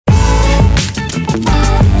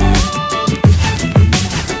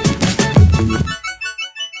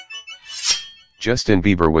Justin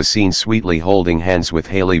Bieber was seen sweetly holding hands with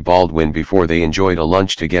Hailey Baldwin before they enjoyed a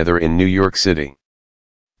lunch together in New York City.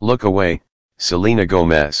 Look away, Selena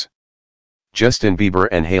Gomez. Justin Bieber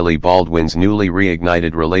and Hailey Baldwin's newly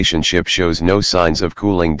reignited relationship shows no signs of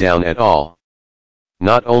cooling down at all.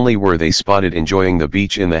 Not only were they spotted enjoying the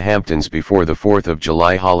beach in the Hamptons before the 4th of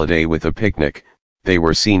July holiday with a picnic, they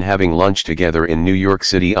were seen having lunch together in New York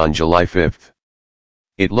City on July 5th.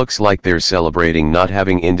 It looks like they're celebrating not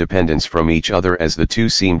having independence from each other, as the two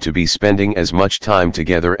seem to be spending as much time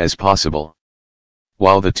together as possible.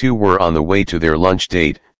 While the two were on the way to their lunch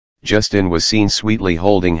date, Justin was seen sweetly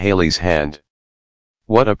holding Hailey's hand.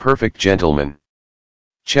 What a perfect gentleman.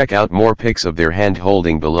 Check out more pics of their hand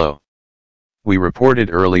holding below. We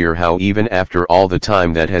reported earlier how even after all the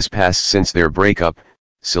time that has passed since their breakup,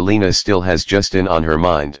 Selena still has Justin on her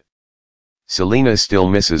mind. Selena still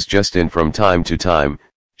misses Justin from time to time,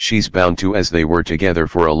 she's bound to, as they were together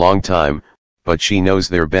for a long time, but she knows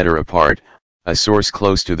they're better apart, a source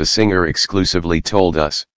close to the singer exclusively told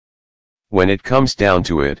us. When it comes down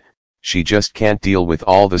to it, she just can't deal with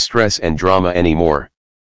all the stress and drama anymore.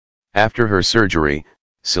 After her surgery,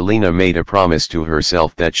 Selena made a promise to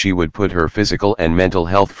herself that she would put her physical and mental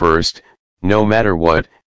health first, no matter what,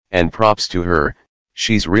 and props to her,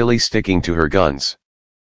 she's really sticking to her guns.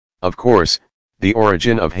 Of course, the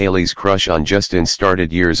origin of Hailey's crush on Justin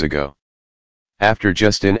started years ago. After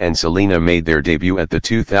Justin and Selena made their debut at the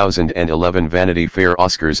 2011 Vanity Fair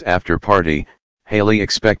Oscars after party, Hailey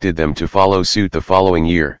expected them to follow suit the following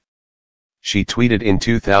year. She tweeted in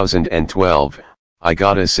 2012, "I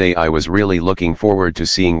gotta say I was really looking forward to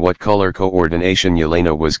seeing what color coordination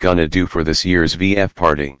Yelena was gonna do for this year's VF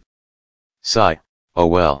party. Sigh, oh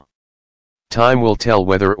well. Time will tell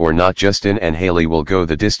whether or not Justin and Hailey will go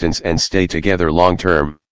the distance and stay together long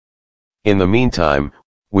term. In the meantime,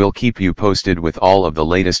 we'll keep you posted with all of the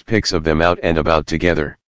latest pics of them out and about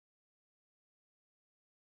together."